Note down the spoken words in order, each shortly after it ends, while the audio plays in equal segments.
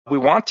We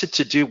wanted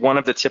to do one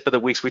of the tip of the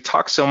weeks. We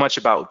talk so much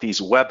about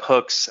these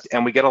webhooks,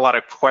 and we get a lot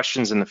of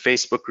questions in the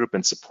Facebook group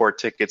and support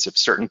tickets if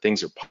certain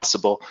things are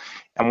possible.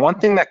 And one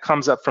thing that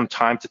comes up from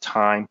time to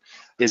time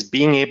is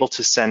being able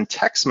to send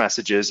text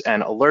messages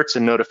and alerts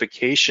and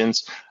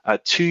notifications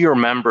to your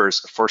members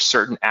for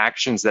certain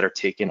actions that are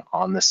taken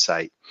on the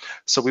site.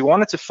 So we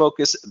wanted to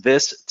focus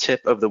this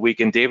tip of the week,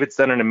 and David's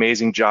done an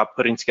amazing job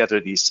putting together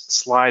these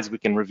slides. We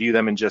can review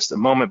them in just a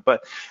moment,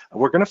 but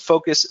we're going to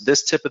focus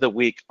this tip of the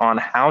week on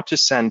how to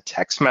send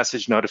text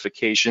message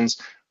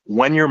notifications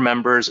when your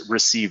members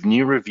receive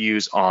new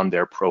reviews on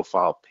their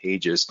profile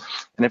pages.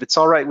 And if it's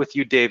all right with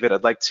you, David,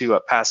 I'd like to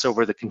pass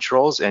over the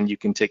controls and you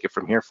can take it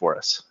from here for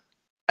us.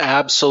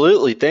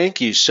 Absolutely,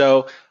 thank you.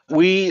 So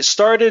we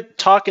started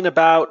talking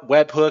about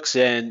webhooks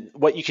and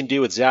what you can do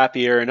with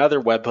Zapier and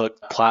other webhook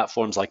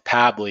platforms like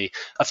Pabbly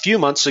a few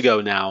months ago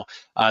now.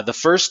 The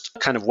first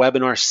kind of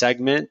webinar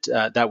segment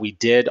that we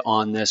did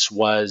on this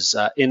was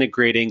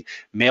integrating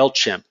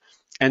MailChimp.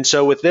 And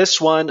so with this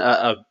one,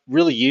 a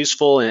really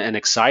useful and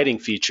exciting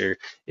feature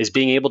is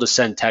being able to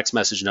send text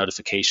message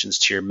notifications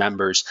to your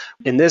members.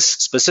 In this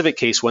specific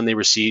case, when they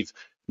receive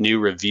new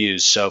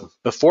reviews. So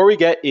before we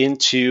get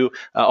into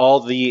all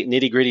the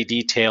nitty-gritty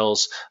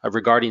details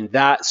regarding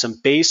that, some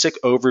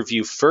basic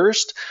overview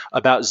first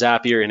about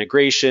Zapier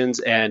integrations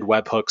and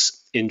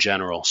webhooks in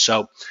general.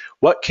 So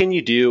what can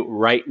you do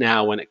right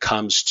now when it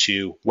comes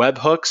to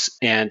webhooks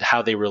and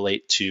how they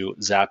relate to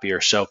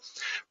Zapier? So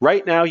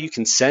right now you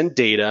can send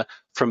data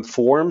from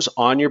forms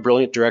on your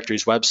Brilliant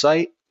Directories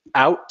website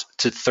out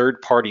to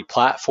third-party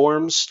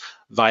platforms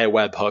via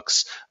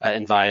webhooks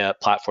and via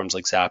platforms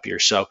like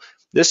Zapier. So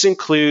this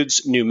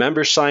includes new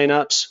member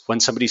signups, when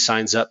somebody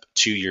signs up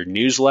to your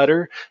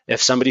newsletter,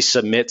 if somebody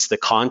submits the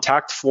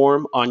contact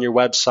form on your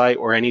website,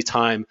 or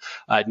anytime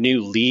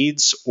new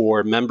leads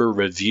or member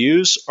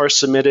reviews are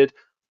submitted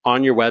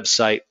on your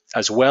website,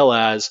 as well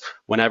as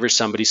whenever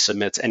somebody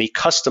submits any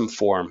custom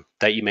form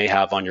that you may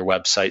have on your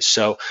website.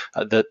 So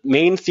the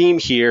main theme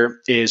here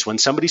is when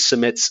somebody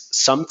submits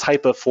some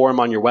type of form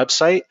on your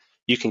website,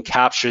 you can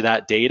capture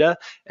that data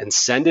and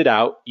send it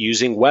out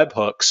using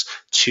webhooks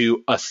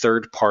to a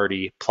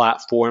third-party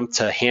platform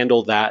to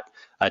handle that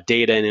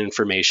data and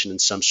information in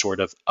some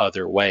sort of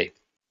other way.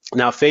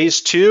 Now,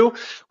 phase two,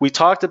 we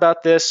talked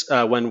about this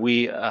when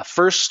we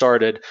first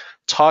started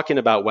talking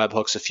about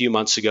webhooks a few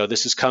months ago.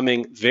 This is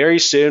coming very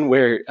soon,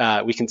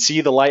 where we can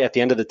see the light at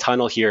the end of the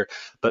tunnel here.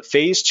 But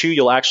phase two,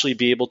 you'll actually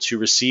be able to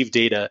receive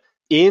data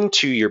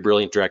into your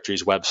Brilliant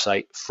Directories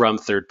website from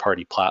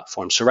third-party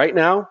platforms. So right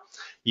now,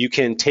 you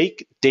can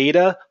take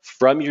data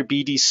from your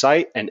BD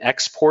site and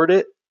export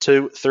it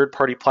to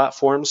third-party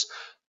platforms.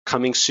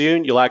 Coming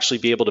soon, you'll actually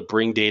be able to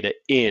bring data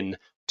in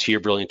to your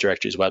Brilliant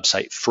Directories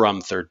website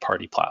from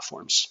third-party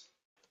platforms.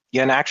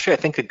 Yeah, and actually, I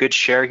think a good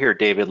share here,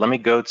 David, let me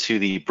go to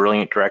the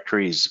Brilliant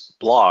Directories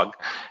blog.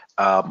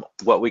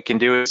 What we can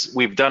do is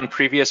we've done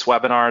previous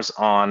webinars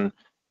on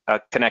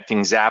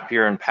connecting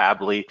Zapier and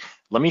Pabbly.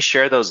 Let me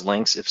share those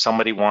links if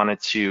somebody wanted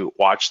to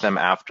watch them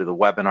after the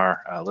webinar.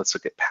 Let's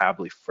look at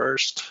Pabbly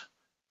first.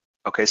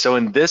 Okay, so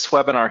in this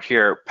webinar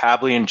here,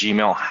 Pabbly and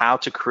Gmail, how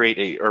to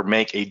create or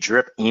make a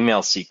drip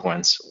email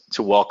sequence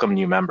to welcome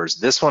new members.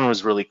 This one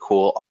was really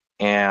cool.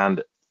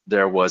 And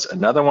there was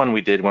another one we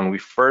did when we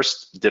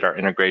first did our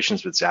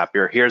integrations with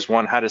Zapier. Here's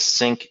one, how to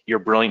sync your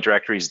Brilliant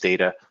Directories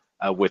data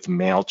with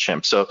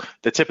MailChimp. So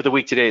the tip of the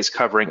week today is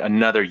covering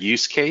another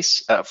use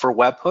case for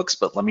webhooks,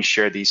 but let me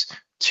share these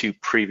two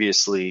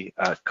previously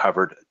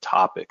covered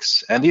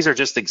topics. And these are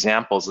just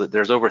examples.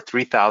 There's over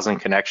 3,000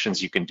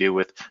 connections you can do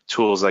with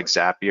tools like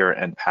Zapier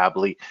and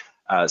Pabbly.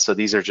 So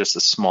these are just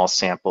a small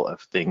sample of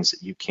things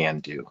that you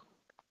can do.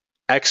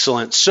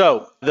 Excellent.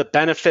 So the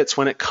benefits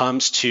when it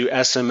comes to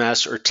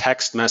SMS or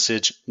text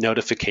message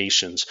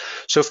notifications.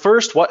 So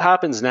first, what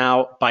happens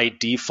now by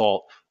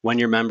default when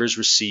your members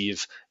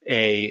receive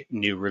a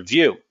new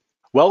review?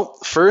 Well,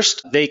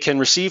 first, they can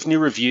receive new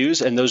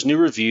reviews, and those new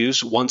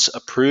reviews, once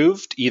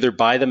approved either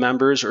by the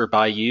members or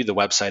by you, the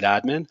website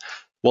admin,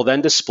 will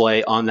then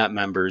display on that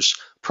member's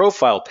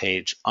profile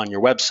page on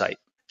your website.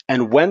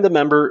 And when the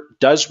member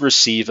does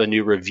receive a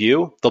new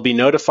review, they'll be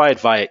notified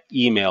via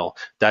email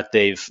that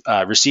they've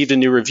received a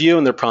new review,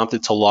 and they're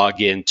prompted to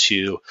log in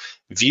to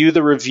view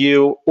the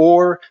review,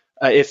 or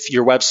if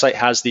your website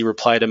has the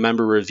Reply to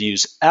Member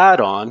Reviews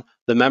add-on,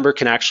 the member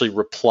can actually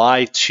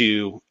reply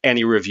to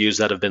any reviews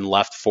that have been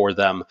left for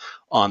them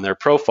on their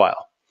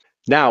profile.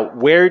 Now,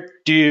 where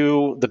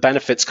do the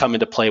benefits come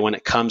into play when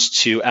it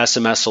comes to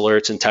SMS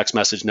alerts and text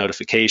message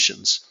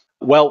notifications?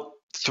 Well,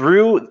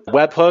 through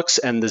webhooks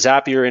and the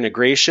Zapier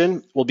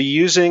integration, we'll be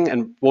using,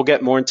 and we'll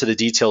get more into the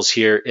details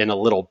here in a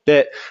little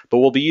bit, but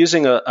we'll be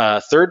using a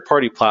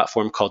third-party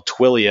platform called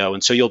Twilio.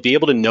 And so you'll be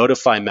able to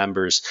notify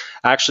members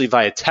actually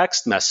via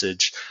text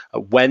message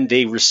when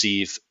they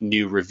receive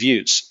new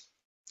reviews.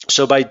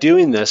 So by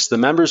doing this, the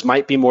members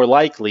might be more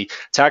likely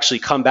to actually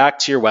come back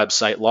to your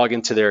website, log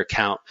into their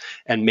account,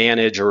 and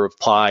manage or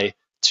reply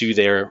to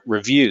their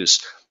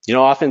reviews. You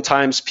know,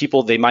 oftentimes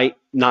people, they might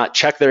not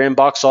check their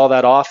inbox all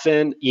that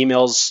often.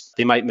 Emails,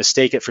 they might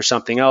mistake it for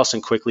something else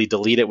and quickly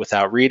delete it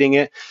without reading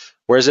it.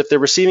 Whereas if they're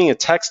receiving a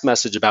text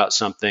message about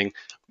something,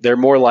 they're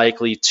more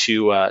likely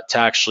to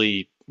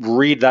actually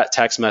read that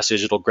text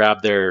message. It'll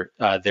grab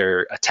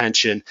their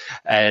attention,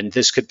 and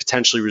this could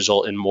potentially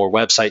result in more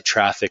website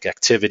traffic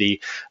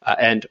activity.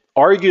 And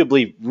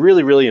arguably,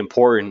 really, really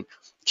important,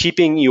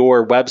 keeping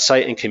your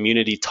website and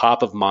community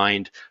top of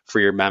mind for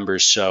your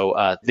members,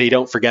 so they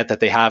don't forget that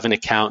they have an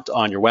account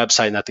on your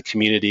website and that the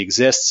community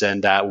exists,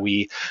 and that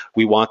we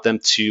want them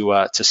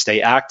to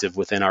stay active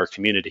within our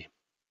community.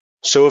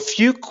 So a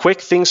few quick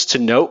things to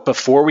note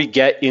before we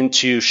get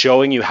into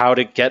showing you how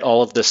to get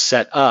all of this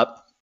set up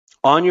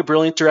on your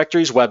Brilliant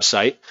Directories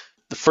website.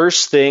 The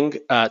first thing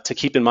to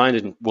keep in mind,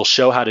 and we'll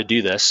show how to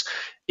do this,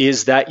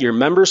 is that your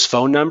members'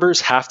 phone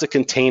numbers have to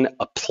contain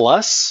a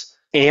plus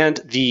and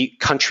the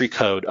country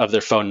code of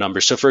their phone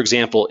number. So for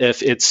example,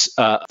 if it's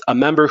a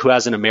member who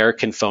has an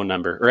American phone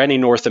number or any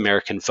North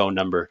American phone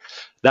number,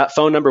 that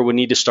phone number would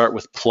need to start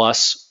with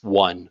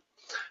 +1.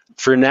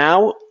 For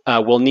now,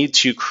 we'll need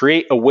to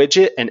create a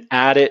widget and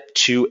add it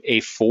to a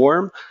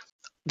form.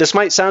 This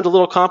might sound a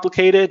little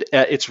complicated.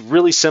 It's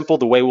really simple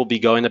the way we'll be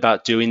going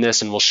about doing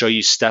this, and we'll show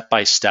you step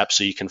by step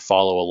so you can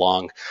follow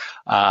along.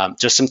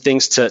 Just some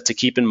things to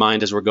keep in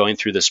mind as we're going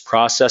through this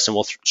process, and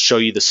we'll show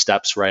you the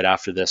steps right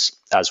after this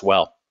as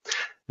well.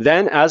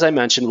 Then, as I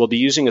mentioned, we'll be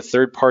using a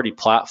third-party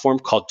platform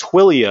called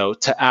Twilio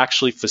to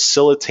actually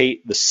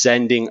facilitate the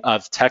sending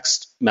of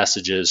text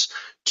messages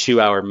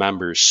to our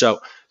members.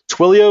 So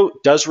Twilio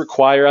does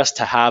require us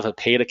to have a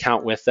paid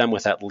account with them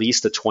with at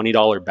least a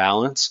 $20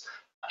 balance.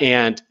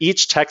 And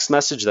each text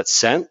message that's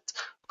sent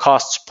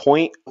costs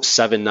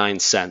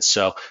 0.79 cents.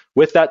 So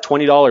with that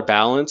 $20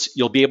 balance,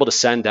 you'll be able to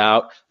send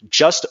out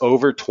just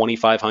over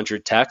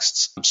 2,500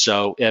 texts.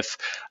 So if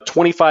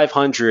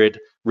 2,500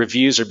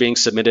 reviews are being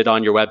submitted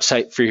on your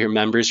website for your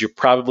members, you're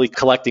probably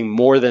collecting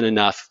more than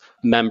enough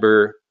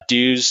member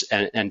dues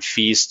and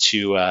fees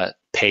to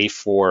pay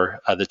for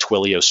the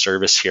Twilio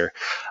service here.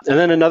 And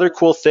then another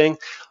cool thing,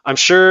 I'm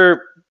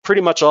sure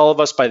pretty much all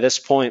of us by this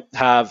point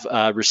have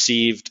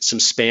received some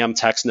spam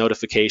text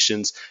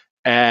notifications.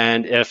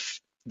 And if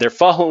they're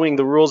following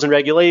the rules and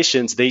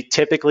regulations, they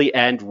typically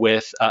end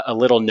with a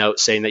little note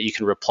saying that you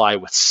can reply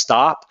with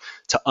stop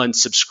to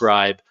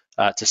unsubscribe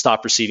to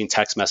stop receiving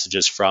text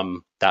messages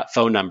from that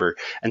phone number.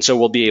 And so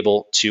we'll be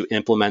able to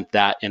implement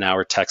that in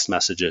our text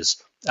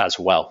messages as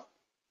well.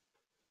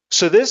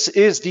 So this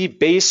is the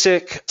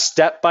basic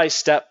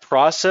step-by-step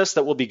process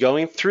that we'll be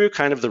going through,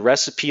 kind of the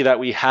recipe that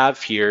we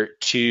have here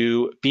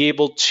to be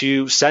able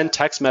to send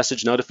text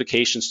message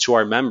notifications to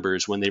our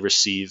members when they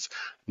receive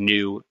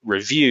new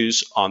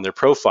reviews on their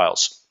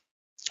profiles.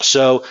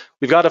 So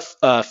we've got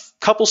a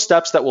couple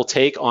steps that we'll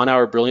take on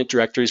our Brilliant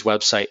Directories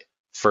website.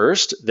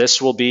 First,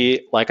 this will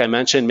be, like I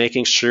mentioned,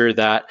 making sure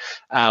that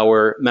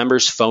our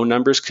members' phone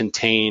numbers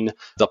contain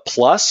the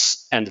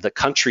plus and the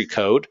country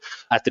code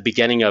at the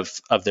beginning of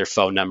their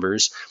phone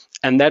numbers.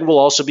 And then we'll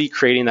also be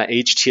creating that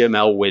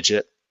HTML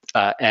widget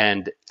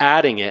and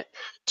adding it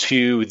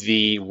to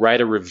the write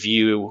a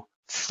review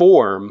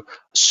form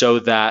so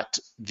that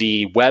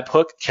the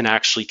webhook can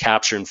actually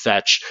capture and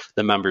fetch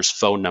the member's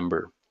phone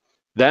number.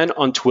 Then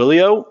on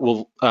Twilio,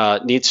 we'll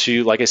need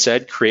to, like I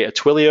said, create a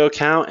Twilio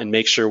account and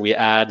make sure we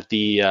add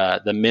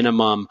the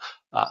minimum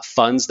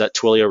funds that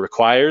Twilio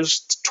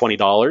requires,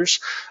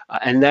 $20.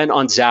 And then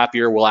on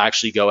Zapier, we'll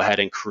actually go ahead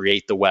and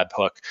create the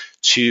webhook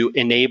to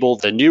enable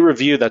the new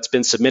review that's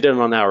been submitted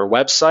on our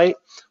website.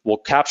 We'll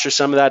capture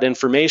some of that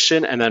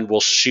information, and then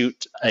we'll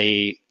shoot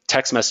a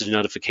text message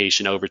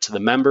notification over to the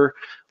member,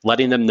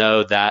 letting them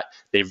know that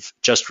they've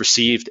just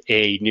received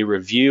a new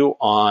review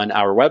on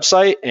our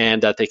website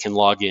and that they can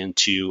log in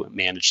to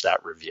manage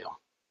that review.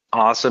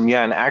 Awesome.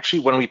 Yeah. And actually,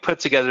 when we put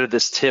together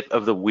this tip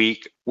of the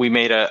week, we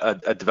made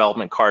a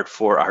development card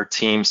for our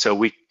team.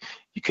 So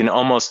you can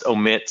almost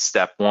omit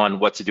step one,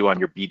 what to do on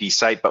your BD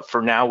site. But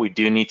for now, we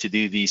do need to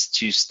do these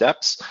two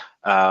steps,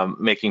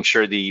 making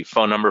sure the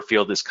phone number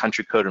field is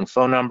country code and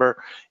phone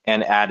number,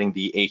 and adding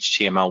the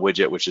HTML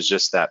widget, which is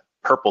just that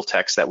purple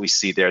text that we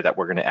see there that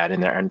we're going to add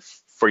in there. And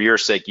for your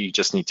sake, you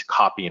just need to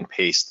copy and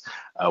paste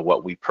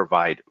what we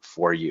provide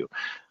for you.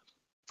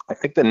 I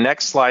think the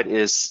next slide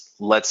is,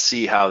 let's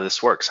see how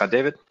this works, huh,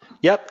 David?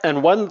 Yep,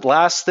 and one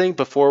last thing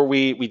before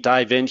we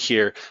dive in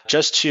here,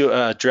 just to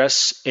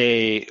address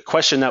a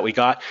question that we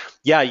got.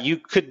 Yeah, you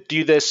could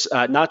do this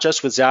not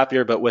just with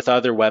Zapier, but with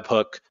other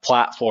webhook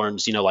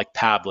platforms, like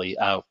Pabbly.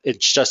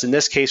 It's just in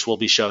this case, we'll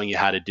be showing you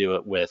how to do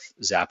it with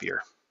Zapier.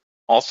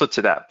 Also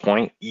to that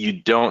point, you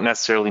don't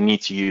necessarily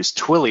need to use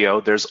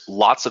Twilio. There's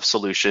lots of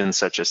solutions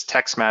such as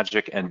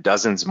TextMagic and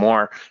dozens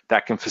more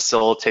that can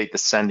facilitate the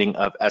sending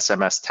of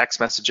SMS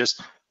text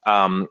messages.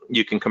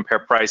 You can compare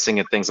pricing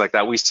and things like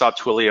that. We saw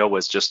Twilio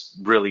was just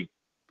really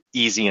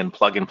easy and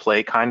plug and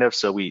play kind of,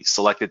 so we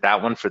selected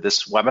that one for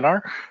this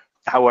webinar.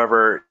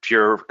 However, if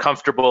you're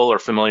comfortable or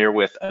familiar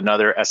with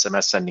another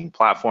SMS sending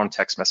platform,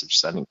 text message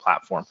sending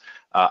platform,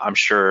 I'm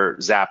sure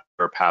Zapier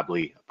or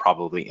Pabbly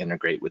probably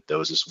integrate with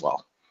those as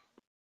well.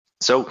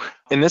 So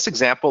in this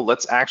example,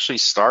 let's actually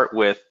start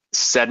with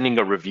sending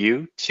a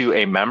review to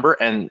a member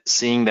and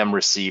seeing them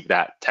receive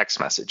that text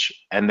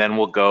message. And then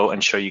we'll go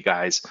and show you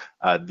guys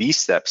these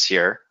steps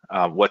here,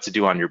 what to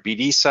do on your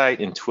BD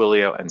site in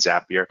Twilio and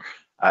Zapier,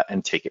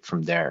 and take it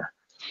from there.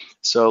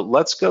 So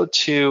let's go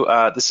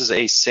to, this is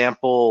a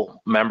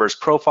sample members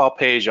profile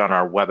page on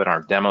our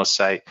webinar demo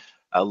site.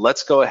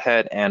 Let's go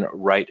ahead and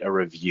write a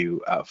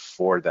review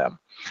for them.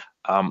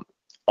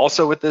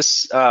 Also with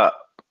this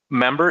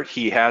member,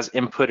 he has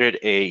inputted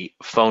a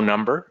phone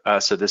number.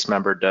 So this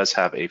member does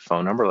have a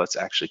phone number. Let's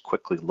actually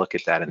quickly look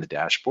at that in the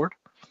dashboard.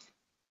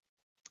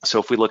 So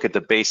if we look at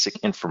the basic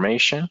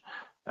information,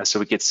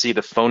 so we can see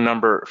the phone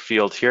number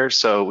field here.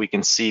 So we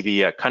can see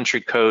the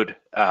country code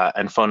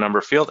and phone number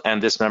field,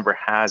 and this member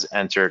has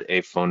entered a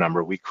phone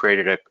number. We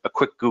created a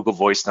quick Google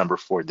Voice number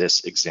for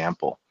this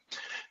example.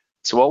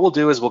 So what we'll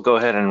do is we'll go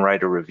ahead and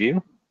write a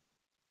review.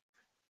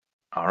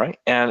 All right,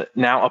 and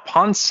now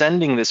upon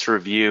sending this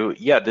review,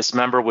 this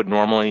member would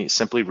normally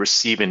simply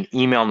receive an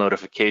email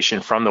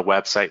notification from the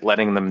website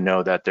letting them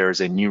know that there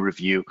is a new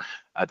review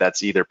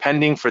that's either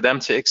pending for them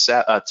to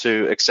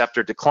accept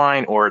or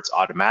decline, or it's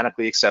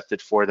automatically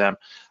accepted for them.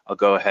 I'll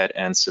go ahead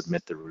and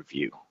submit the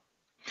review.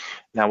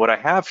 Now what I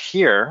have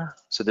here,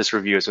 so this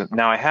review is,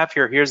 now I have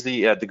here, here's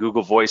the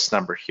Google Voice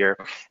number here,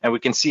 and we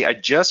can see I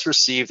just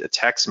received a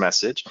text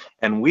message,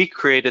 and we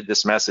created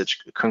this message: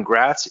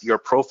 congrats, your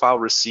profile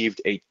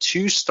received a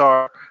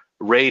 2-star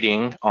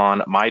rating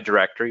on my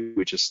directory.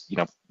 We just,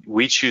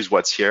 we choose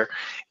what's here,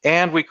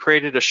 and we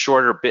created a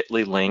shorter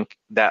bit.ly link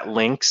that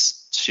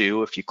links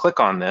to, if you click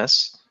on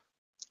this,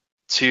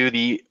 to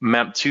the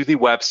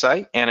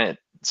website, and it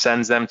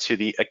sends them to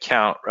the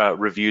account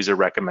reviews or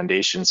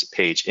recommendations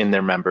page in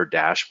their member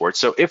dashboard.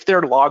 So if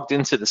they're logged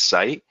into the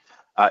site,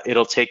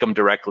 it'll take them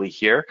directly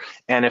here.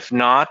 And if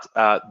not,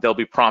 they'll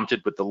be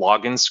prompted with the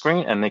login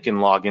screen, and they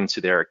can log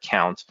into their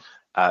account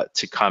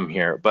to come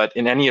here. But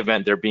in any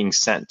event, they're being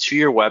sent to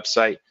your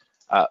website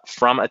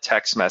from a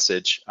text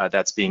message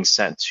that's being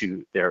sent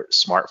to their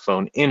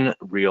smartphone in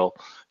real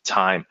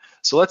time.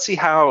 So let's see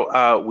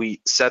how we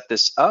set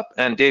this up.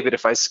 And David,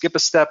 if I skip a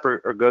step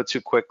or go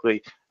too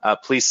quickly,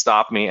 please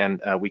stop me,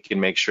 and we can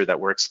make sure that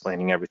we're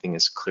explaining everything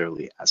as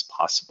clearly as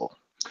possible.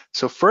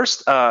 So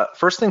first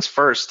things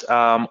first,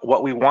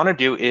 what we want to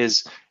do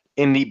is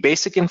in the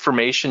basic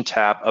information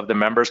tab of the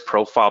member's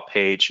profile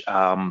page,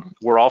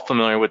 we're all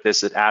familiar with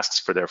this. It asks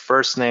for their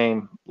first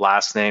name,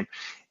 last name,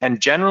 and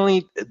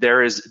generally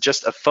there is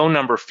just a phone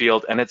number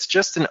field, and it's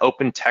just an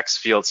open text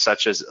field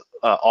such as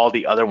all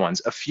the other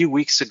ones. A few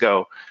weeks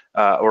ago,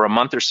 or a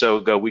month or so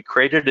ago, we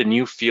created a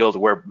new field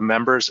where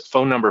members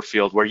phone number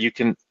field where you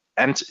can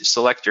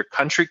select your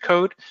country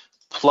code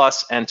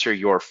plus enter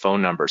your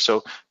phone number.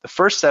 So the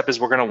first step is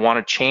we're going to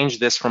want to change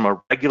this from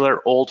a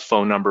regular old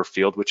phone number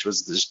field, which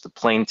was just the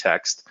plain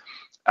text,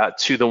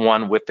 to the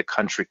one with the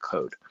country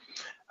code.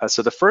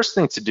 So the first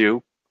thing to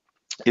do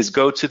is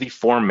go to the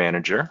form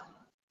manager,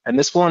 and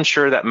this will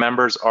ensure that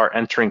members are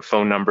entering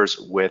phone numbers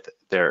with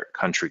their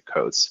country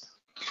codes.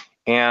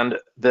 And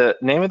the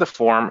name of the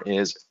form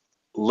is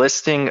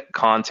listing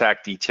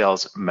contact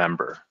details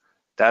member.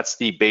 That's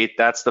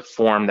the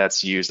form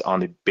that's used on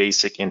the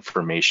basic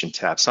information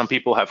tab. Some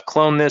people have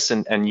cloned this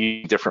and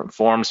use different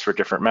forms for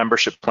different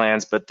membership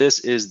plans, but this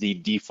is the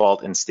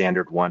default and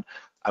standard one.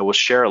 I will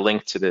share a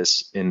link to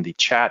this in the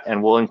chat,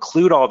 and we'll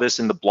include all this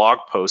in the blog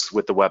post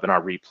with the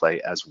webinar replay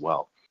as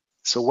well.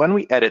 So when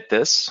we edit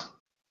this,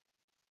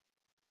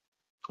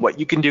 what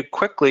you can do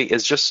quickly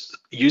is just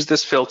use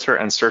this filter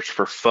and search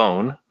for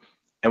phone.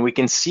 And we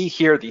can see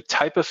here the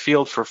type of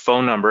field for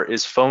phone number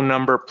is phone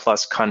number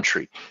plus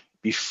country.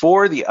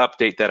 Before the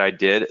update that I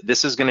did,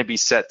 this is going to be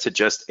set to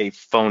just a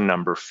phone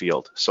number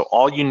field. So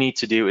all you need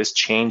to do is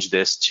change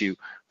this to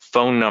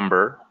phone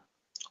number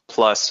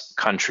plus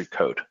country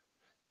code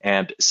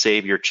and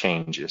save your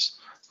changes.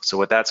 So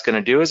what that's going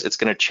to do is it's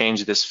going to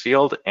change this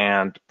field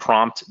and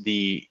prompt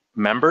the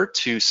member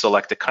to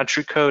select a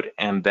country code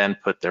and then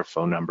put their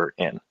phone number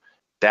in.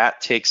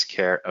 That takes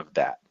care of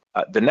that.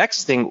 The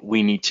next thing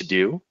we need to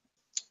do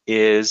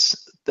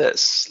is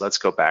this. Let's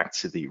go back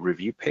to the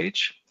review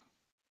page.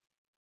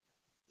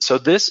 So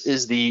this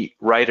is the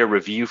write a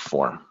review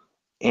form.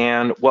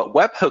 And what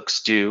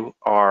webhooks do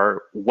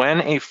are when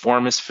a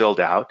form is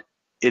filled out,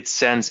 it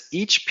sends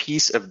each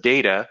piece of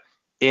data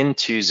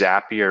into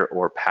Zapier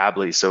or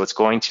Pabbly. So it's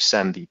going to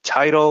send the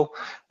title,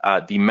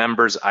 the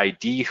member's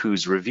ID,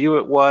 whose review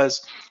it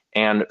was,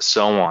 and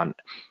so on.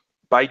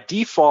 By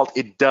default,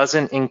 it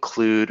doesn't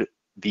include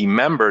the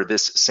member,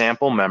 this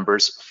sample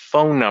member's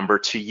phone number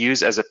to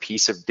use as a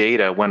piece of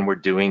data when we're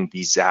doing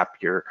the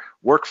Zapier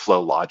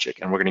workflow logic,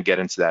 and we're going to get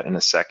into that in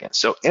a second.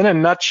 So in a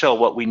nutshell,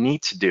 what we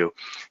need to do,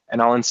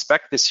 and I'll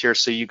inspect this here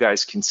so you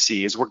guys can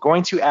see, is we're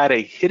going to add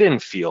a hidden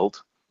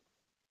field,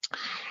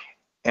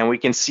 and we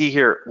can see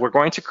here we're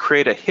going to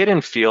create a hidden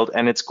field,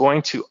 and it's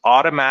going to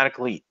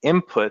automatically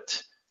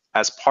input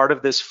as part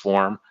of this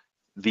form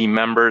the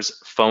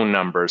member's phone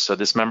number. So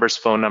this member's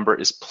phone number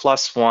is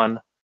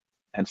 +1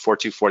 and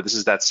 424. This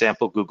is that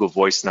sample Google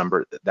Voice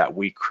number that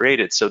we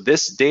created. So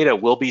this data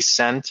will be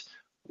sent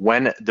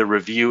when the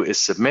review is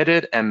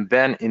submitted, and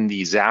then in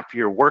the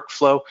Zapier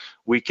workflow,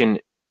 we can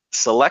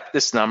select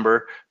this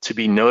number to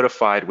be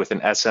notified with an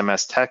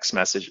SMS text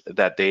message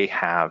that they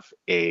have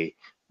a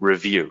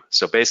review.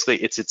 So basically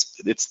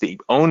it's the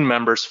own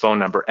member's phone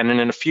number, and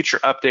then in a future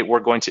update we're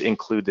going to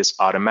include this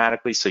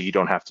automatically so you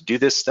don't have to do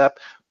this step.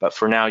 But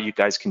for now you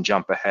guys can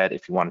jump ahead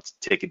if you want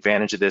to take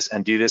advantage of this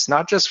and do this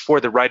not just for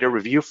the writer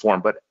review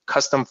form, but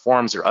custom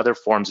forms or other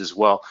forms as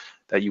well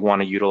that you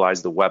want to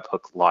utilize the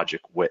webhook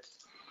logic with.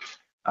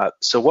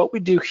 So what we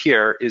do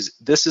here is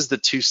this is the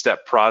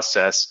two-step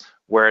process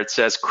where it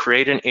says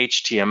create an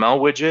HTML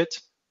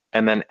widget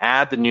and then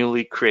add the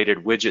newly created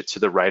widget to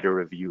the writer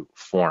review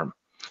form.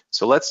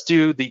 So let's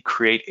do the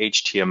create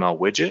HTML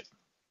widget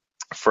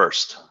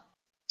first.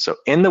 So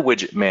in the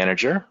widget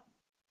manager,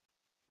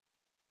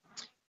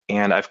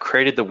 and I've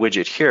created the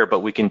widget here,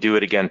 but we can do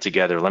it again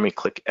together. Let me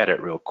click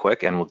edit real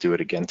quick and we'll do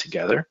it again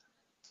together.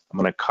 I'm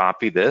going to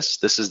copy this.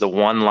 This is the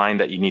one line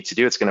that you need to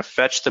do. It's going to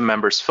fetch the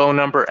member's phone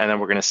number, and then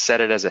we're going to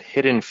set it as a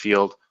hidden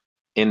field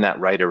in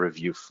that writer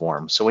review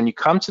form. So when you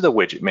come to the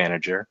widget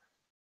manager,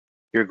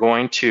 you're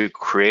going to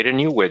create a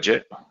new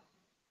widget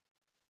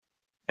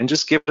and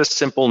just give it a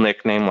simple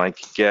nickname like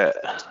get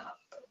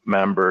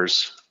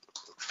member's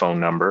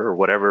phone number or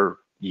whatever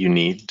you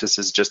need. This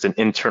is just an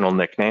internal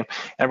nickname.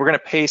 And we're going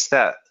to paste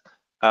that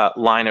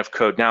line of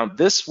code. Now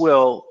this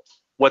will,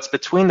 what's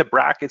between the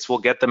brackets will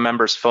get the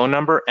member's phone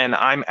number, and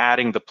I'm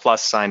adding the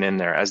plus sign in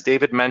there. As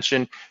David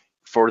mentioned,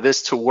 for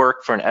this to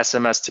work, for an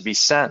SMS to be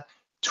sent,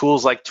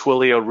 tools like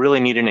Twilio really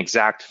need an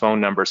exact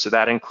phone number. So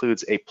that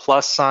includes a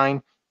plus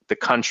sign, the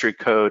country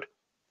code,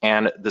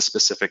 and the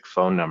specific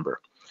phone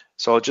number.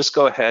 So I'll just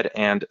go ahead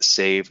and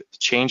save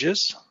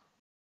changes.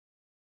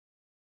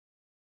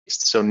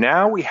 So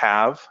now we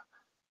have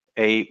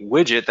a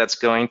widget that's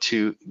going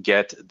to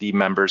get the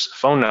member's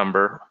phone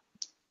number.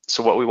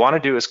 So what we want to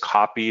do is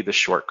copy the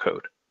short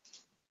code.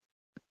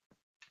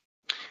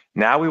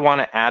 Now we want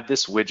to add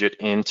this widget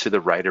into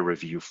the writer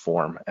review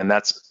form, and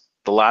that's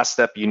the last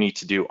step you need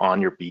to do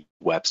on your B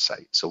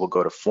website. So we'll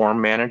go to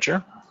Form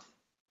Manager,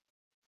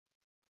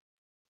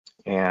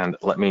 and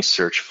let me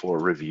search for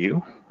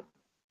review.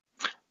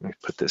 Let me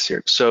put this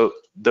here. So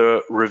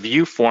the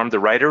review form, the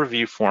writer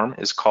review form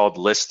is called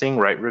Listing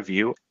Write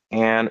Review.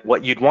 And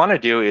what you'd want to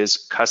do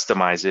is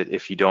customize it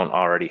if you don't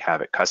already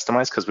have it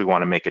customized, because we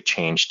want to make a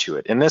change to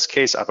it. In this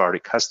case, I've already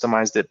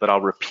customized it, but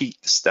I'll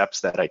repeat the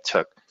steps that I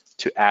took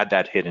to add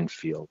that hidden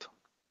field.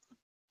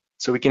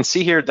 So we can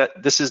see here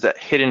that this is that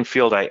hidden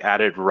field I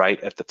added right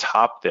at the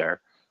top there.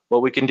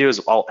 What we can do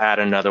is I'll add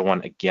another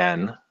one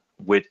again,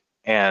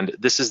 and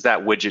this is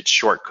that widget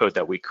shortcode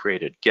that we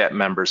created, get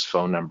member's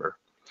phone number.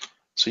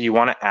 So you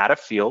want to add a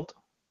field,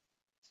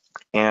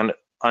 and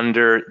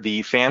under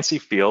the fancy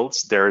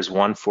fields, there is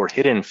one for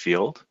hidden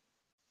field,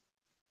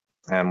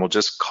 and we'll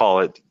just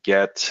call it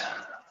get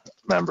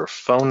member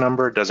phone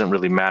number. It doesn't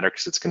really matter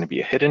because it's going to be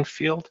a hidden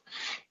field.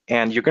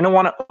 And you're going to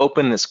want to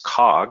open this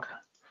cog,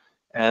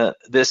 and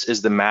this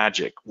is the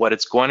magic. What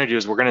it's going to do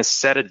is we're going to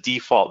set a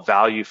default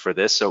value for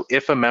this. So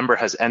if a member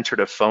has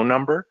entered a phone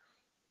number,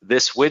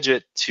 this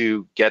widget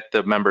to get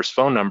the member's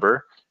phone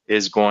number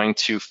is going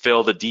to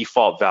fill the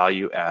default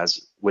value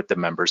as with the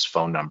member's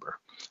phone number.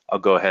 I'll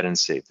go ahead and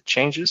save the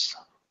changes.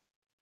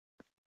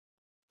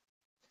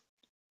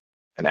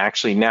 And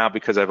actually now,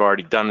 because I've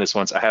already done this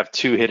once, I have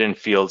two hidden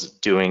fields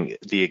doing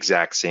the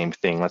exact same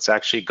thing. Let's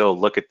actually go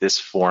look at this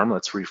form.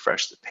 Let's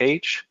refresh the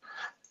page.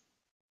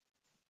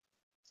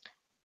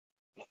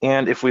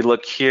 And if we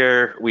look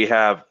here, we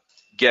have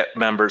get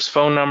member's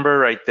phone number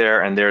right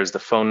there, and there's the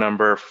phone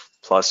number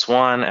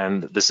 +1,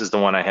 and this is the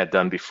one I had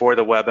done before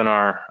the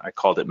webinar. I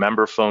called it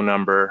member phone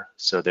number,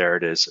 so there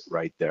it is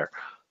right there.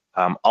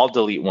 I'll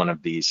delete one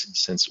of these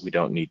since we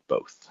don't need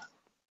both.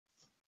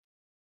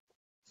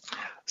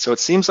 So it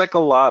seems like a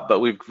lot, but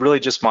we've really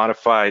just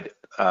modified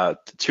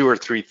 2 or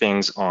 3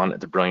 things on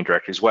the Brilliant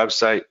Directories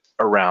website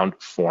around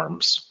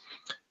forms.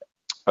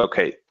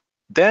 Okay,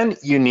 then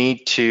you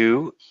need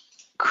to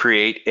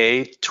create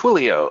a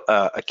Twilio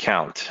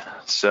account.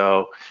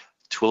 So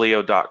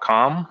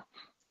twilio.com,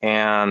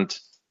 and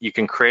you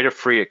can create a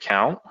free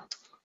account.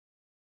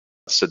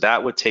 So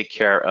that would take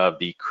care of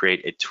the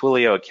create a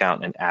Twilio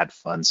account and add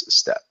funds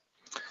step.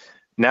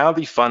 Now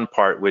the fun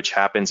part, which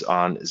happens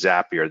on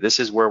Zapier. This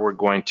is where we're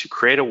going to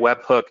create a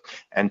webhook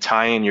and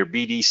tie in your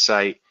BD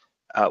site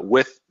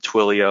with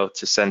Twilio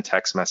to send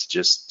text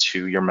messages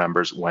to your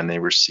members when they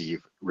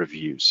receive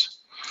reviews.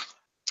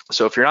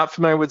 So if you're not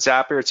familiar with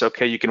Zapier, it's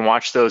okay. You can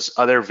watch those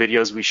other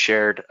videos we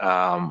shared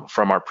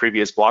from our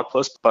previous blog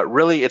post, but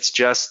really it's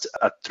just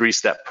a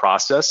 3-step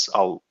process.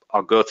 I'll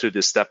go through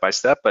this step by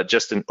step, but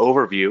just an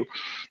overview.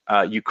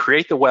 You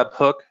create the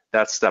webhook,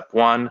 that's step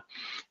 1.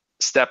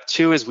 Step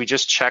 2 is we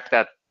just check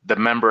that the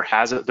member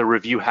the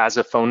review has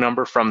a phone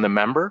number from the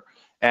member,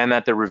 and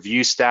that the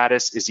review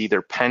status is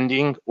either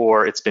pending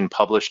or it's been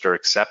published or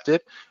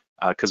accepted.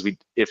 Because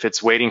if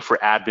it's waiting for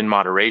admin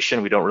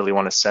moderation, we don't really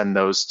want to send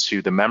those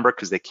to the member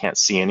because they can't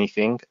see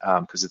anything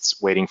because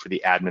it's waiting for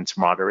the admin to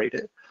moderate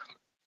it.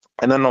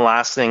 And then the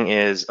last thing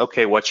is,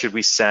 okay, what should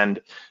we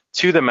send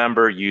to the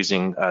member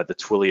using the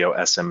Twilio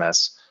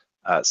SMS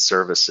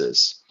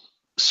services.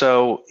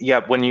 So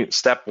yeah,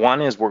 step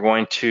one is we're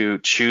going to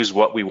choose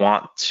what we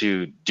want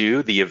to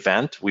do, the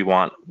event. We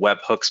want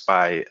webhooks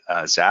by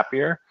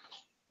Zapier.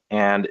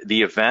 And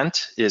the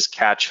event is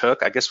catch hook.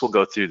 I guess we'll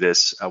go through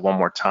this one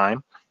more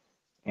time.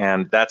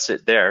 And that's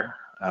it there,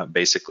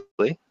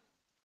 basically.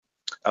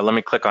 Let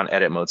me click on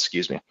edit mode,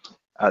 excuse me.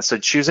 So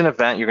choose an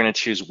event. You're going to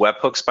choose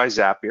webhooks by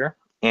Zapier.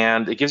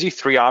 And it gives you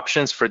three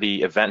options for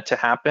the event to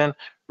happen: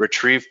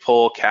 retrieve,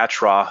 pull,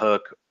 catch raw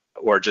hook,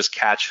 or just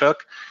catch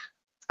hook.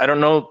 I don't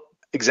know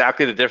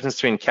exactly the difference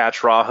between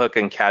catch raw hook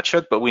and catch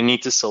hook, but we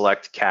need to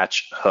select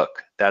catch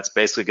hook. That's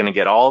basically going to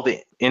get all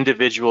the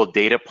individual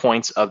data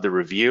points of the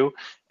review,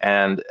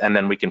 and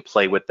then we can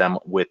play with them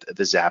with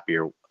the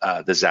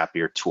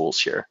Zapier tools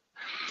here.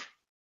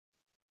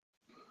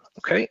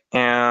 Okay,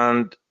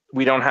 and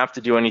we don't have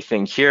to do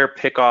anything here.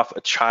 Pick off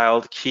a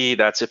child key.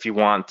 That's if you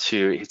want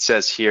to. It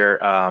says here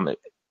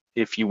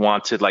if you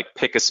want to like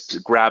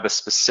grab a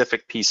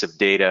specific piece of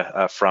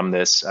data from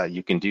this,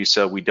 you can do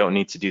so. We don't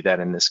need to do that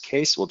in this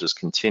case. We'll just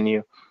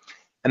continue.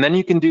 And then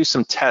you can do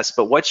some tests,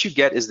 but what you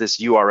get is this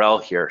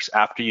URL here. So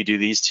after you do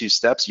these two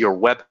steps, your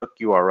webhook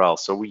URL.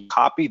 So we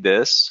copy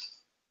this,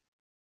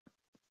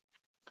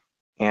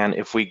 and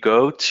if we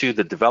go to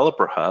the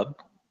Developer Hub,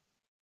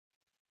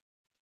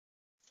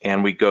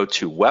 and we go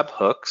to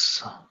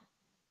webhooks,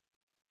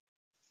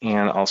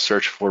 and I'll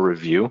search for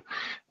review.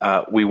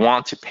 We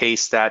want to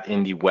paste that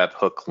in the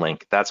webhook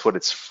link. That's what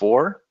it's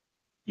for.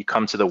 You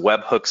come to the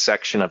webhook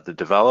section of the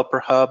Developer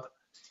Hub,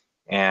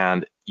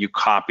 and you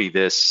copy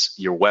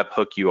your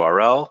webhook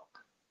URL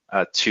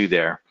to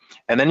there.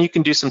 And then you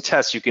can do some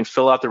tests. You can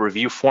fill out the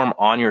review form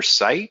on your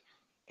site,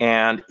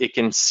 and it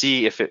can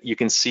see you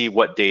can see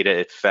what data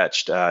it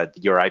fetched,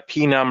 your IP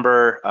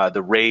number,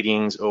 the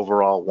ratings,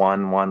 overall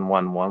 1, 1,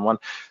 1, 1, 1.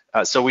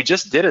 So we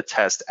just did a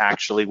test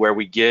actually where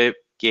we gave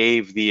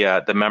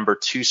the member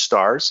 2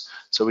 stars.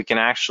 So we can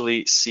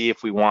actually see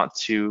if we want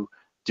to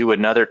do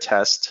another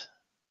test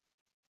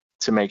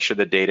to make sure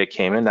the data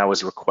came in. That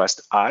was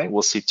request I.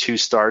 We'll see 2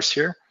 stars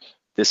here.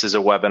 This is a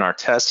webinar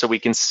test, so we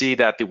can see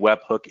that the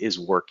webhook is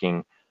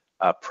working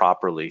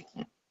properly.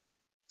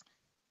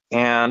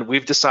 And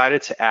we've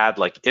decided to add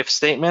like if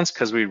statements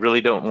because we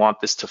really don't want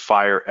this to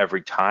fire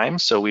every time.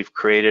 So we've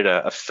created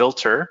a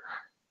filter,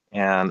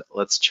 and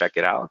let's check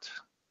it out.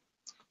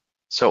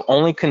 So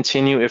only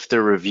continue if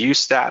the review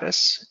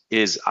status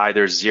is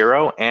either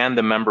 0 and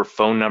the member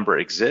phone number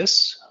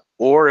exists,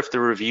 or if the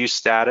review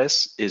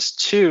status is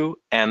 2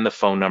 and the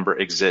phone number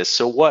exists.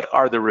 So what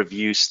are the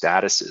review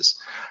statuses?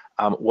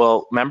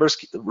 Well,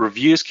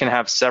 reviews can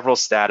have several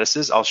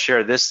statuses. I'll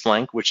share this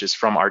link, which is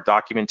from our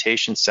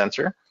documentation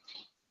center.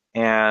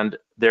 And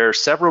there are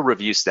several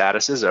review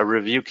statuses. A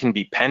review can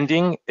be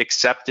pending,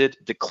 accepted,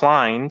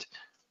 declined,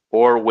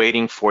 or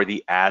waiting for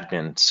the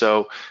admin.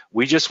 So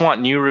we just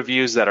want new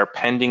reviews that are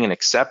pending and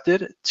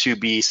accepted to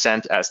be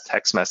sent as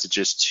text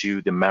messages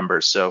to the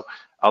members. So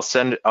I'll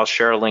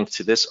share a link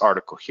to this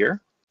article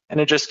here, and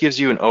it just gives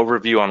you an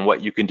overview on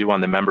what you can do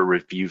on the member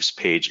reviews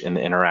page in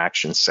the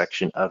interactions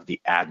section of the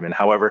admin.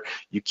 However,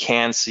 you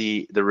can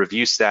see the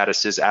review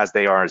statuses as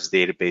they are as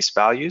database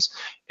values.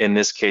 In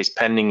this case,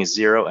 pending is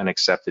 0 and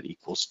accepted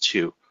equals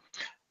 2.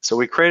 So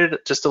we created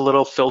just a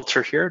little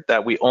filter here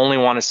that we only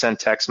want to send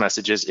text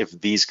messages if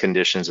these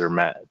conditions are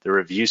met. The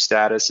review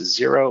status is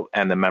 0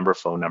 and the member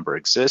phone number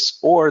exists,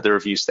 or the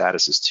review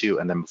status is 2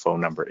 and the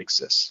phone number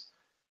exists.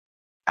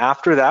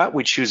 After that,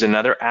 we choose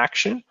another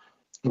action.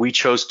 We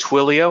chose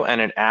Twilio, and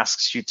it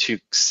asks you to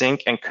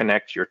sync and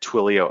connect your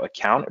Twilio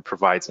account. It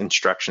provides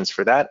instructions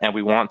for that, and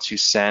we want to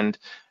send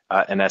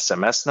an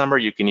SMS number.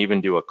 You can even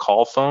do a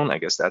call phone. I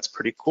guess that's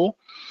pretty cool.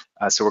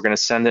 So we're going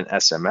to send an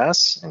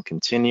SMS and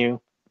continue.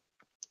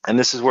 And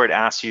this is where it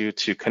asks you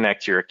to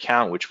connect your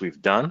account, which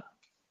we've done.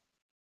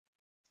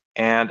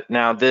 And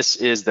now this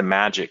is the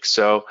magic.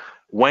 So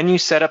when you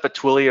set up a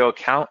Twilio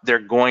account, they're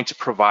going to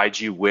provide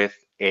you with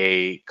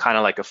a kind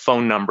of like a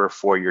phone number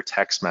for your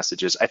text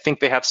messages. I think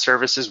they have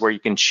services where you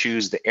can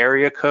choose the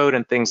area code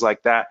and things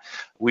like that.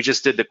 We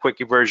just did the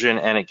quickie version,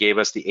 and it gave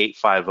us the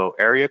 850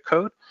 area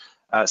code.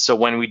 So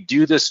when we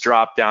do this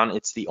drop down,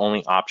 it's the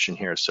only option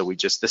here. So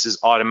this is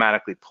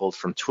automatically pulled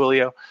from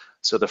Twilio.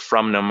 So the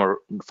phone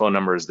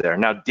number is there.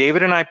 Now,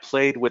 David and I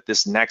played with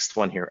this next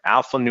one here,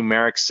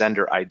 alphanumeric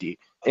sender ID.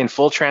 In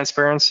full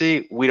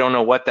transparency, we don't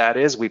know what that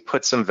is. We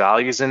put some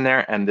values in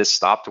there and this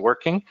stopped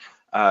working.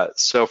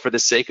 So for the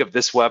sake of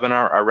this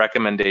webinar, our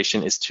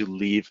recommendation is to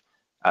leave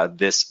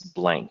this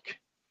blank.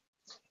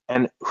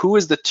 And who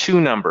is the 2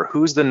 number?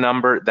 Who's the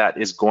number that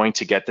is going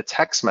to get the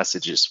text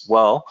messages?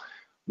 Well,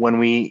 when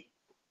we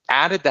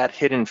added that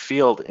hidden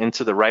field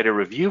into the write a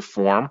review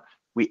form,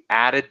 we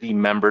added the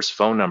member's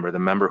phone number, the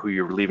member who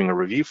you're leaving a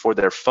review for,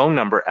 their phone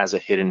number as a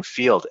hidden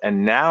field.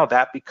 And now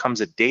that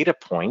becomes a data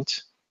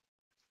point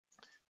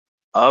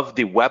of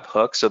the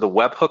webhook. So the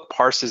webhook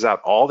parses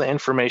out all the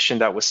information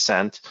that was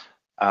sent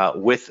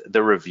with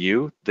the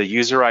review, the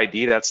user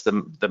ID, that's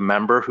the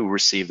member who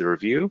received the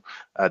review,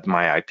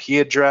 my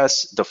IP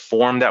address, the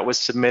form that was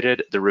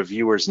submitted, the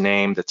reviewer's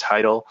name, the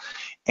title,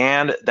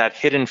 and that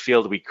hidden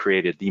field we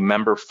created, the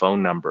member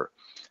phone number.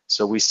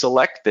 So we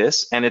select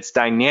this, and it's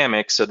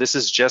dynamic. So this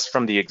is just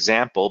from the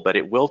example, but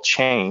it will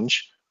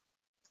change.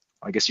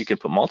 I guess you can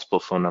put multiple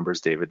phone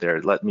numbers, David,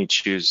 there. Let me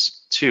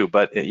choose 2,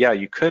 but yeah,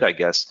 you could, I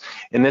guess.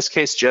 In this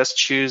case, just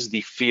choose the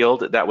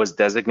field that was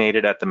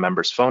designated at the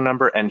member's phone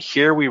number, and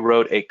here we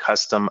wrote a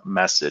custom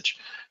message.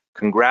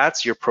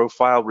 Congrats, your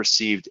profile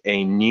received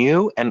a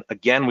new, and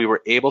again, we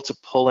were able to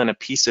pull in a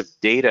piece of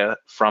data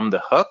from the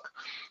hook.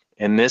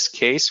 In this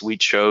case, we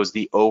chose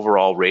the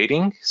overall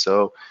rating,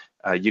 so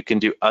you can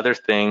do other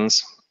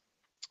things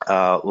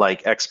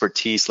like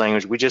expertise,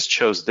 language. We just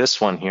chose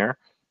this one here.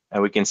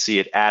 And we can see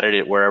it added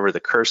it wherever the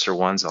cursor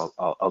was.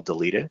 I'll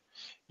delete it.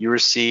 You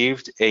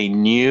received a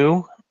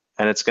new,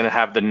 and it's going to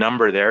have the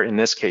number there, in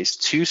this case,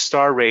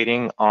 2-star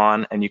rating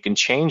on, and you can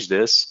change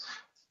this.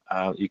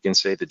 You can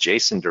say the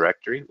JSON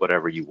directory,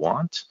 whatever you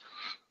want.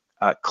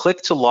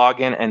 Click to log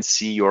in and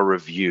see your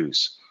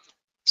reviews.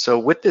 So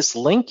with this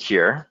link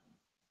here,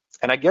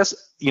 and I guess,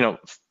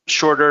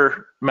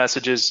 shorter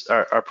messages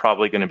are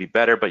probably going to be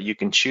better, but you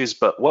can choose.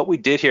 But what we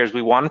did here is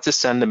we wanted to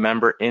send the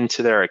member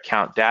into their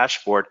account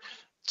dashboard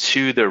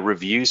to the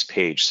reviews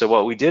page. So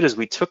what we did is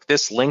we took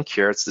this link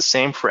here. It's the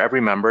same for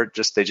every member,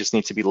 they just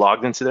need to be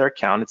logged into their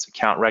account. It's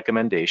account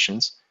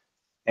recommendations.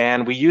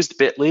 And we used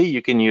bit.ly.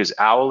 You can use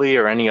Owly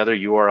or any other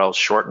URL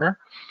shortener.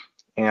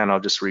 And I'll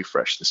just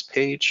refresh this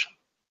page.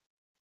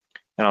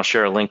 And I'll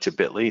share a link to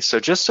bit.ly. So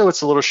just so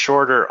it's a little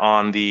shorter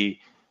on the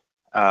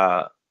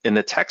in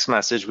the text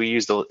message, we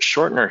used the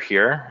shortener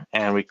here,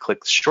 and we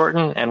click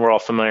shorten, and we're all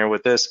familiar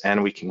with this,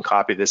 and we can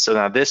copy this. So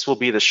now this will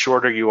be the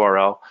shorter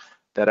URL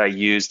that I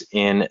used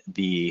in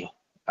the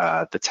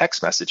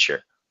text message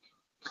here.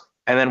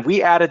 And then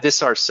we added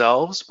this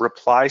ourselves,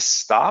 reply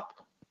stop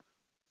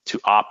to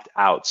opt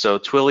out. So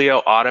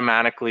Twilio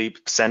automatically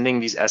sending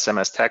these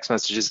SMS text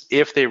messages.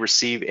 If they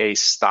receive a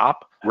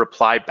stop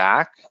reply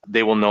back,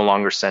 they will no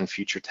longer send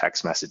future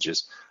text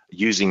messages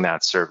using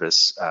that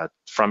service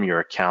from your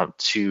account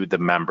to the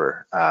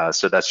member.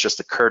 So that's just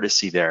a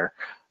courtesy there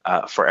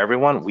for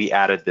everyone. We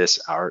added this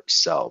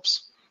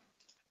ourselves.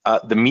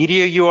 The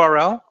media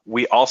URL,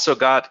 we also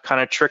got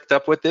kind of tricked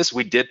up with this.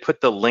 We did put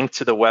the link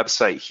to the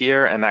website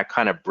here, and that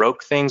kind of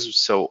broke things.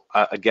 So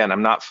again,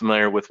 I'm not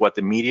familiar with what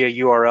the media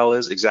URL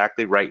is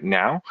exactly right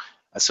now.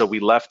 So we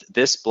left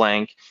this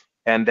blank,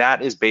 and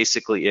that is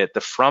basically it.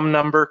 The from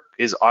number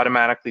is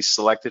automatically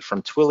selected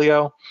from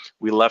Twilio.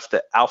 We left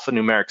the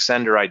alphanumeric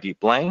sender ID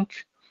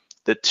blank.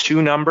 The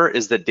to number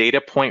is the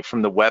data point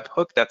from the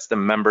webhook. That's the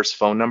member's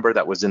phone number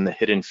that was in the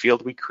hidden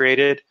field we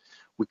created.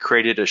 We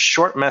created a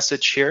short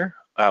message here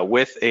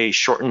with a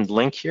shortened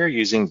link here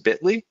using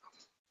bit.ly.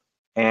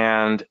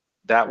 And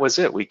that was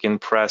it. We can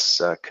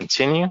press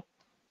continue,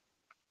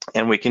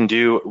 and we can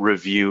do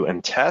review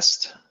and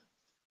test.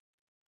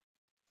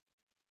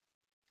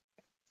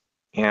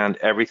 And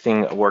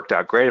everything worked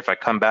out great. If I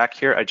come back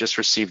here, I just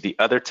received the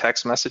other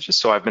text messages.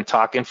 So I've been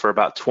talking for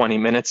about 20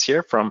 minutes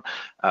here from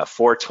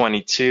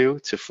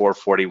 4:22 to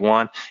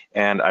 4:41,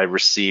 and I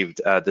received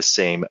the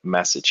same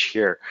message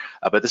here.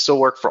 But this will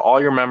work for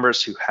all your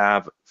members who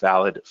have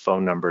valid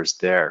phone numbers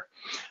there.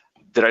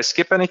 Did I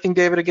skip anything,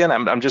 David, again?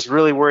 I'm just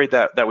really worried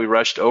that we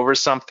rushed over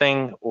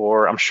something,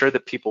 or I'm sure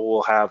that people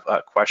will have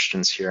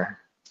questions here.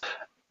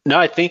 No,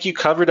 I think you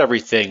covered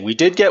everything. We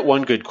did get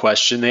one good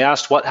question. They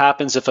asked what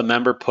happens if a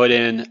member put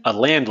in a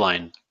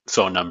landline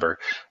phone number.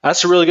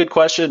 That's a really good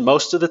question.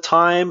 Most of the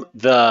time,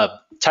 the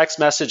text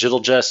message,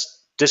 it'll just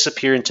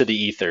disappear into the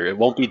ether. It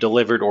won't be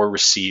delivered or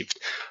received.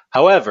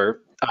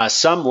 However,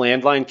 some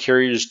landline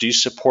carriers do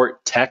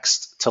support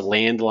text to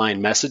landline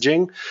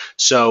messaging.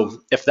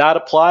 So if that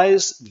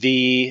applies,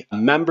 the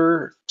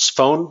member's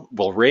phone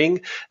will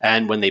ring,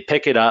 and when they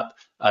pick it up,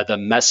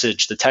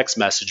 the text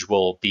message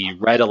will be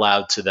read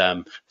aloud to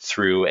them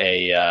through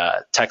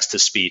a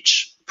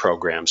text-to-speech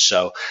program.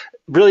 So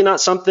really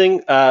not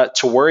something to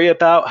worry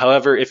about.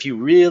 However, if you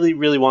really,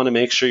 really want to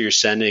make sure you're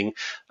sending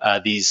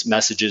these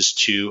messages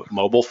to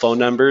mobile phone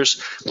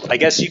numbers, I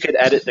guess you could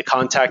edit the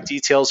contact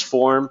details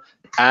form,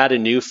 add a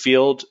new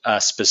field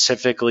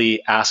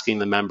specifically asking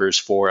the members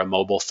for a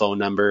mobile phone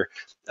number,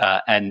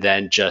 and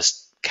then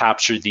just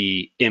capture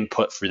the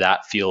input for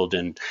that field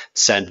and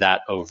send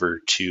that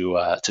over to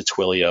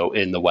Twilio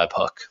in the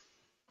webhook.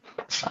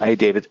 Hi,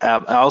 David. I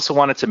also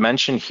wanted to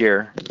mention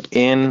here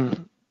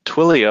in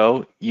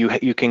Twilio,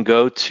 you can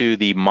go to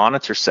the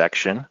monitor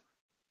section,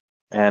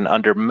 and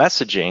under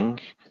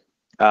messaging,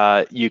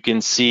 you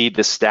can see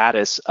the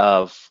status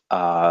of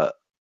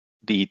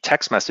the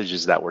text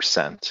messages that were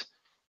sent.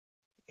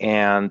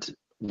 And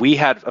we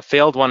had a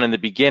failed one in the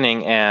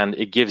beginning, and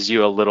it gives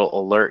you a little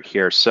alert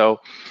here.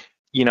 So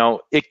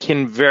it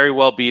can very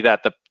well be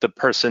that the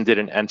person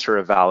didn't enter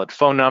a valid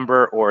phone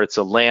number, or it's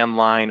a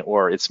landline,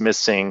 or it's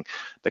missing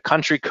the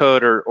country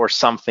code or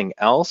something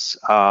else.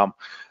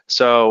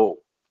 So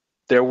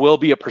There will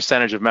be a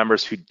percentage of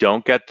members who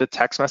don't get the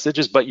text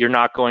messages, but you're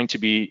not going to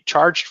be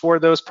charged for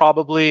those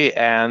probably,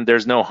 and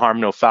there's no harm,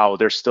 no foul.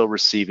 They're still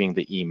receiving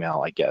the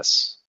email, I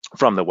guess,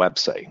 from the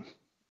website.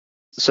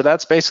 So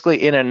that's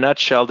basically in a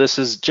nutshell. This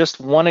is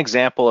just one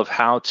example of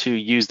how to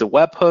use the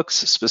webhooks,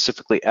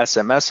 specifically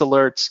SMS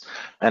alerts,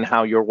 and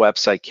how your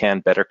website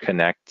can better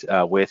connect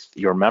with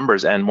your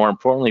members and, more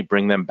importantly,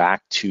 bring them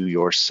back to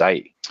your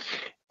site.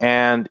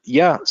 And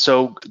yeah,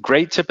 so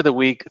great tip of the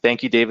week.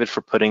 Thank you, David,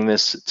 for putting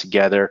this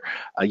together.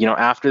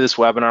 After this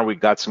webinar, we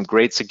got some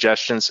great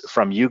suggestions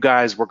from you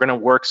guys. We're going to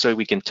work so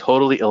we can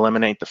totally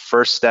eliminate the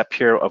first step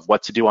here of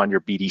what to do on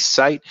your BD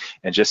site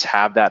and just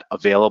have that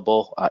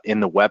available in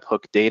the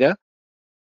webhook data.